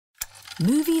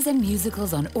Movies and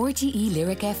musicals on RTE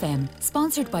Lyric FM.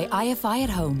 Sponsored by IFI at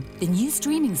Home, the new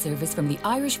streaming service from the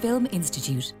Irish Film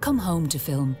Institute. Come home to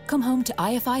film. Come home to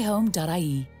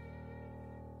ifihome.ie.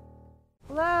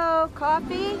 Hello,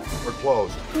 coffee? We're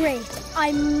closed. Great.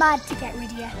 I'm mad to get rid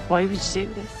of you. Why would you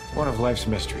do this? One of life's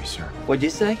mysteries, sir. What'd you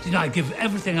say? Did I give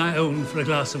everything I own for a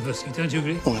glass of whiskey? Don't you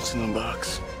agree? What's in the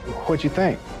box? What'd you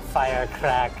think?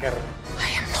 Firecracker. I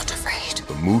am not afraid.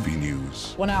 The movie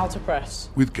news 1 hour to press.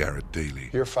 with Garrett Daly.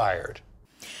 You're fired.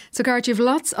 So, Garrett, you've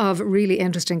lots of really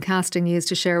interesting casting news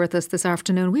to share with us this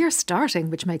afternoon. We are starting,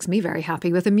 which makes me very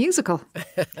happy, with a musical.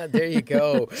 There you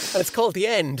go. And it's called The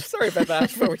End. Sorry about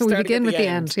that. We begin with the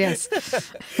end, yes.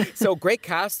 So, great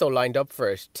cast, though, lined up for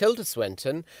it. Tilda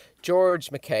Swinton, George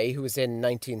McKay, who was in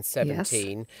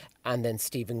 1917, and then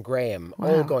Stephen Graham,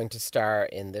 all going to star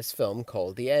in this film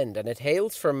called The End. And it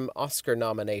hails from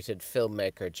Oscar-nominated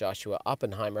filmmaker Joshua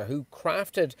Oppenheimer, who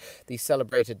crafted the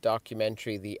celebrated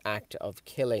documentary The Act of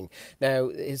Killing. Now,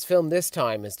 his film this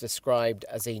time is described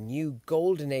as a new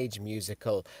golden age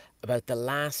musical about the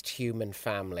last human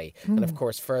family. And of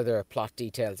course, further plot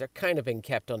details are kind of being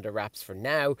kept under wraps for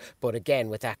now. But again,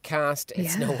 with that cast,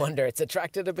 it's no wonder it's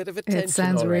attracted a bit of attention. It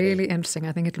sounds already. really interesting.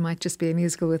 I think it might just be a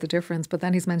musical with a difference. But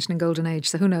then he's mentioning Golden Age,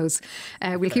 so who knows?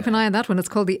 We'll keep an eye on that one. It's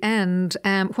called The End.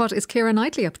 What is Keira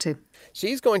Knightley up to?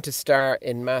 She's going to star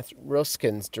in Matt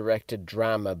Ruskin's directed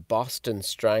drama Boston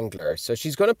Strangler. So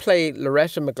she's going to play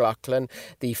Loretta McLaughlin,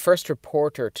 the first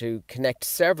reporter to connect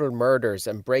several murders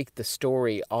and break the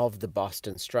story of the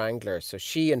Boston Strangler. So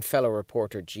she and fellow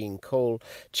reporter Jean Cole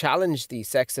challenged the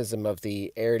sexism of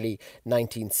the early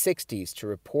 1960s to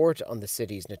report on the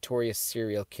city's notorious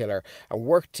serial killer and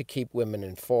worked to keep women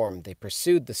informed. They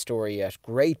pursued the story at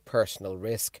great personal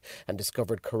risk and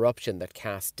discovered corruption that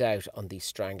cast doubt on the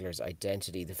Strangler's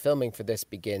identity. The filming for this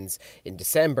begins in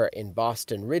December in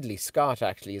Boston. Ridley Scott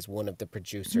actually is one of the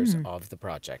producers of the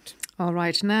project. All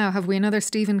right, now have we another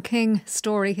Stephen King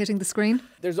story hitting the screen?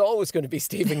 There's always going to be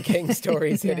Stephen King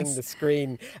stories hitting the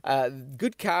screen.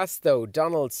 Good cast though.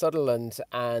 Donald Sutherland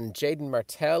and Jaden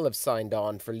Martell have signed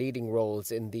on for leading roles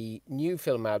in the new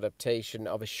film adaptation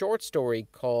of a short story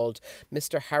called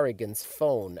Mr. Harrigan's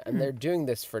Phone, and they're doing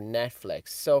this for Netflix.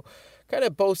 So kind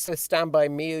of boasts a Stand By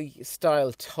Me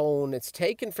style tone. It's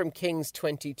taken from King's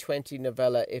 2020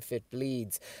 novella If It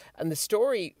Bleeds, and the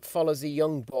story follows a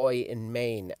young boy in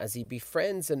Maine as he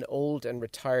befriends an old and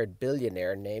retired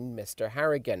billionaire named Mr.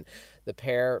 Harrigan. The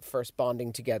pair first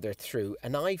bonding together through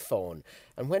an iPhone.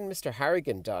 And when Mr.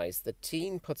 Harrigan dies, the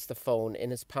teen puts the phone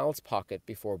in his pal's pocket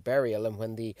before burial. And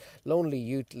when the lonely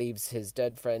youth leaves his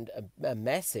dead friend a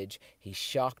message, he's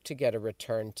shocked to get a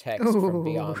return text from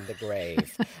beyond the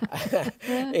grave.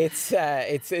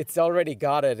 It's already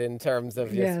got it in terms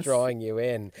of just drawing you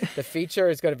in. The feature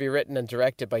is going to be written and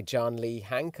directed by John Lee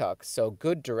Hancock. So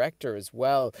good director as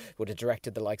well. Would have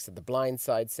directed the likes of The Blind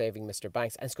Side, Saving Mr.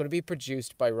 Banks. And it's going to be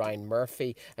produced by Ryan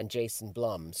Murphy and Jason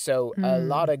Blum. So a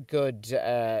lot of good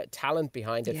talent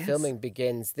behind it. Filming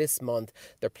begins this month.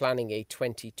 They're planning a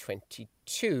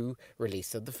 2022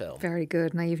 release of the film. Very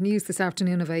good. Now, you've news this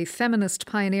afternoon of a feminist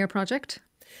pioneer project.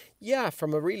 Yeah,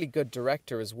 from a really good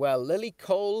director as well. Lily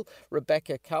Cole,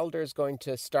 Rebecca Calder is going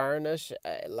to star in it.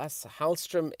 Lasse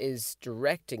Hallström is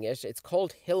directing it. It's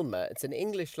called Hilma. It's an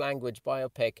English language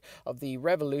biopic of the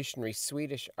revolutionary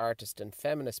Swedish artist and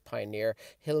feminist pioneer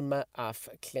Hilma af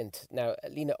Klint. Now,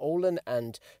 Lena Olin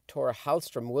and Tora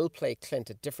Hallström will play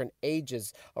Klint at different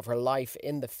ages of her life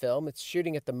in the film. It's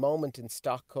shooting at the moment in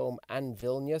Stockholm and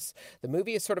Vilnius. The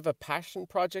movie is sort of a passion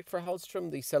project for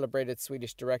Hallström, the celebrated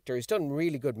Swedish director. He's done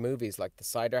really good movies like The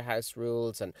Cider House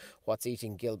Rules and What's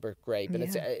Eating Gilbert Grape. And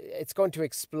it's going to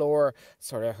explore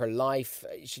sort of her life.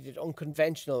 She did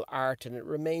unconventional art and it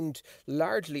remained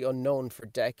largely unknown for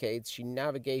decades. She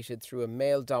navigated through a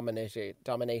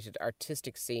male-dominated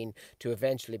artistic scene to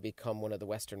eventually become one of the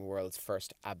Western world's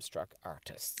first abstract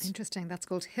artists. Interesting. That's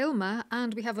called Hilma.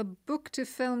 And we have a book to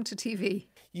film to TV.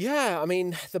 Yeah, I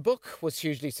mean, the book was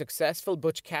hugely successful.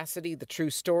 Butch Cassidy, the true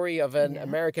story of an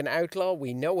American outlaw.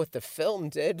 We know what the film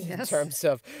did in terms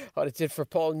of what it did for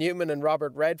Paul Newman and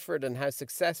Robert Redford and how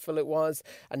successful it was.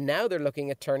 And now they're looking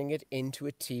at turning it into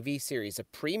a TV series, a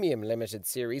premium limited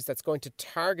series that's going to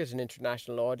target an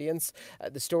international audience.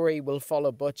 The story will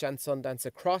follow Butch and Sundance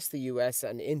across the US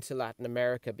and into Latin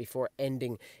America before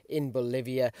ending in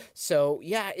Bolivia. So,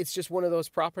 yeah, it's just one of those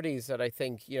properties that I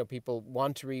think, you know, people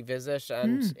want to revisit,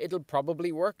 and it'll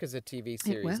probably work as a TV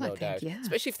series, no doubt.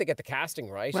 Especially if they get the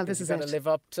casting right. Well, this is going to live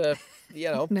up to,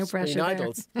 you know, no Screen pressure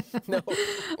Idols. No.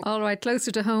 All right, closer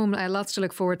to home, lots to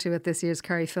look forward to at this year's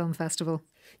Kerry Film Festival.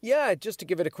 Yeah, just to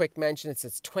give it a quick mention, it's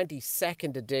its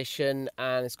 22nd edition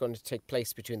and it's going to take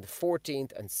place between the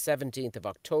 14th and 17th of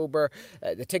October.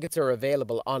 The tickets are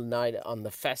available online on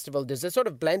the festival. There's a sort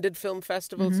of blended film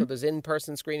festival, so there's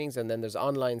in-person screenings and then there's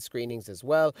online screenings as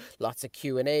well. Lots of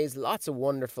Q&As, lots of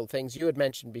wonderful things. You had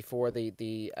mentioned before the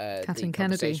Kathleen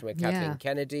conversation Kennedy. with Kathleen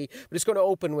Kennedy. But it's going to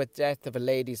open with Death of a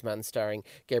Ladies' Man starring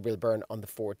Gabriel Byrne on the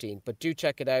 14th. But do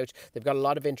check it out. They've got a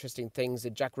lot of interesting things.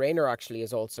 Jack Rayner actually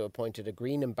has also appointed a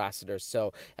Green Ambassador.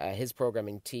 So his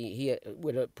programming team,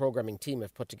 with a programming team,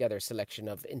 have put together a selection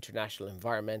of international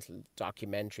environmental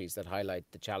documentaries that highlight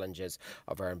the challenges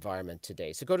of our environment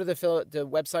today. So go to the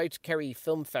website,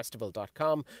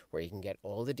 kerryfilmfestival.com, where you can get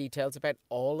all the details about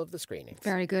all of the screenings.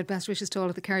 Very good. Best wishes to all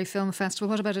at the Kerry Film Festival.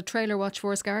 What about a trailer watch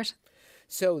for us, Garrett?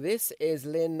 So this is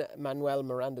Lin-Manuel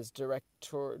Miranda's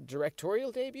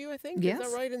directorial debut, I think. Yes. Is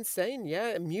that right in saying? Yeah,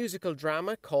 a musical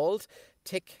drama called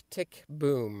Tick, Tick,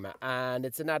 Boom. And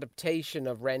it's an adaptation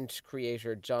of Rent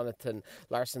creator Jonathan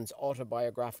Larson's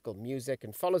autobiographical music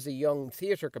and follows a young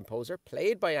theatre composer,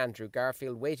 played by Andrew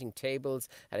Garfield, waiting tables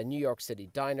at a New York City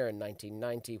diner in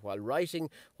 1990 while writing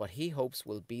what he hopes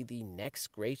will be the next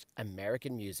great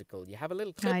American musical. You have a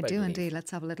little clip, I do believe. indeed.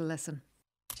 Let's have a little listen.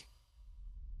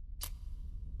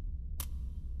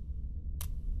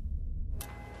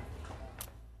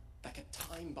 Like a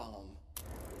time bomb.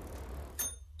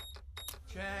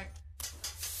 Check.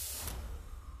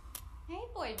 Hey,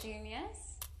 boy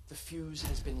genius. The fuse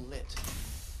has been lit.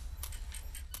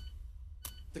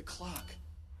 The clock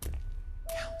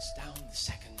counts down the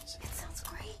seconds. That sounds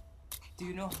great. Do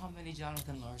you know how many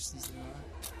Jonathan Larsons there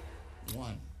are?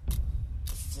 One.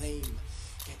 The flame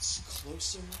gets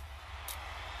closer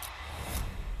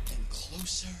and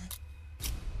closer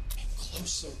and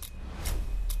closer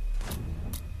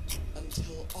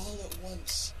until all at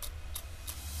once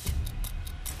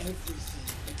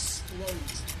everything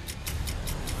explodes.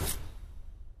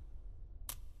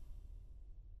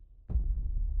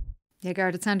 Yeah,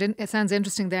 Garrett, it sounds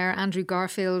interesting there. Andrew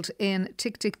Garfield in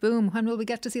Tick, Tick, Boom. When will we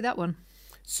get to see that one?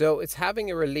 So it's having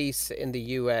a release in the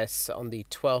US on the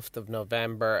 12th of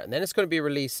November, and then it's going to be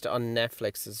released on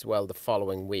Netflix as well the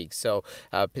following week. So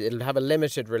it'll have a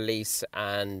limited release,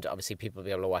 and obviously people will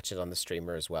be able to watch it on the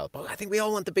streamer as well. But I think we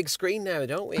all want the big screen now,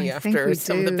 don't we? I think we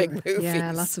some do. of the big movies.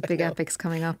 Yeah, lots of big epics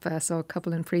coming up. Saw a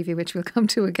couple in preview, which we'll come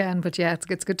to again. But yeah, it's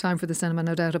a good time for the cinema,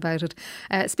 no doubt about it.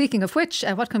 Speaking of which,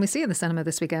 what can we see in the cinema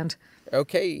this weekend?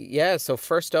 Okay, yeah, so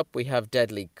first up we have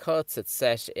Deadly Cuts. It's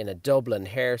set in a Dublin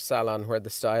hair salon where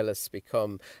the stylists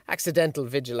become accidental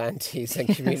vigilantes and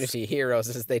community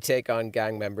heroes as they take on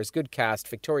gang members. Good cast: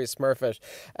 Victoria Smurfett,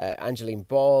 Angeline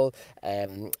Ball,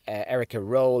 Erica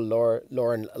Rowe,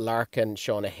 Lauren Larkin,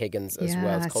 Shauna Higgins as well.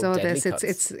 Yeah, It's I called saw Deadly this. Cuts.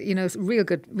 It's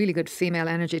really good female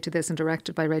energy to this, and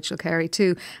directed by Rachel Carey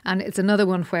too. And it's another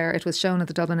one where it was shown at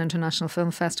the Dublin International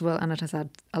Film Festival, and it has had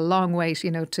a long wait,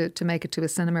 to make it to a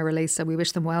cinema release. So we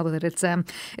wish them well with it.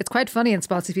 It's quite funny in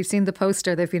spots. If you've seen the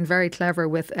poster, they've been very clever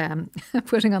with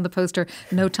putting on the poster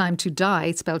 "No Time to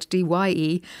Die," spelled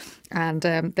DYE. And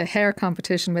the hair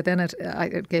competition within it,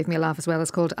 it gave me a laugh as well.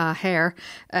 It's called A Hair.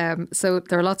 So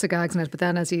there are lots of gags in it. But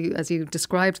then, as you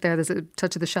described there, there's a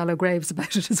touch of the shallow graves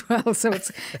about it as well. So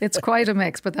it's quite a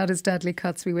mix. But that is Deadly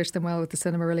Cuts. We wish them well with the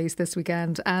cinema release this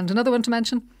weekend. And another one to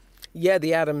mention. Yeah,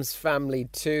 The Addams Family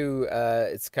too.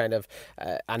 It's kind of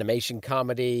animation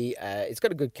comedy. It's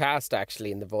got a good cast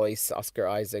actually in the voice. Oscar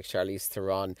Isaac, Charlize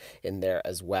Theron in there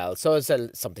as well. So it's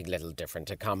something a little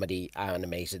different, a comedy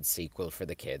animated sequel for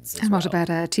the kids as And what well. about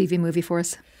a TV movie for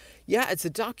us? Yeah, it's a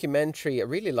documentary. I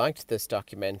really liked this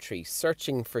documentary,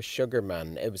 Searching for Sugar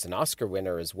Man. It was an Oscar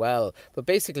winner as well. But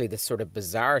basically this sort of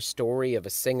bizarre story of a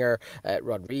singer,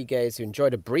 Rodriguez, who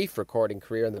enjoyed a brief recording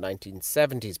career in the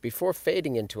 1970s before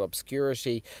fading into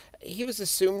obscurity. He was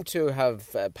assumed to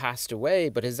have passed away,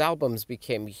 but his albums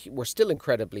were still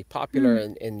incredibly popular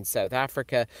in South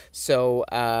Africa. So,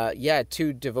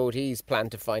 two devotees plan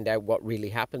to find out what really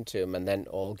happened to him, and then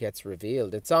all gets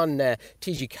revealed. It's on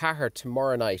TG Cahir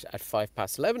tomorrow night at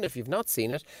 11:05. If you've not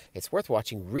seen it, it's worth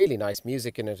watching. Really nice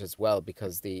music in it as well,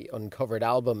 because the uncovered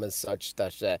album is such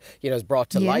that is brought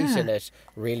to light in it.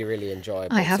 Really, really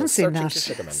enjoyable. I haven't seen that. For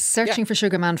Sugar Man. Searching for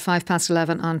Sugar Man,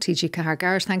 11:05 on TG Cahir.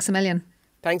 Garrett, thanks a million.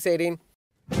 Thanks, Aideen.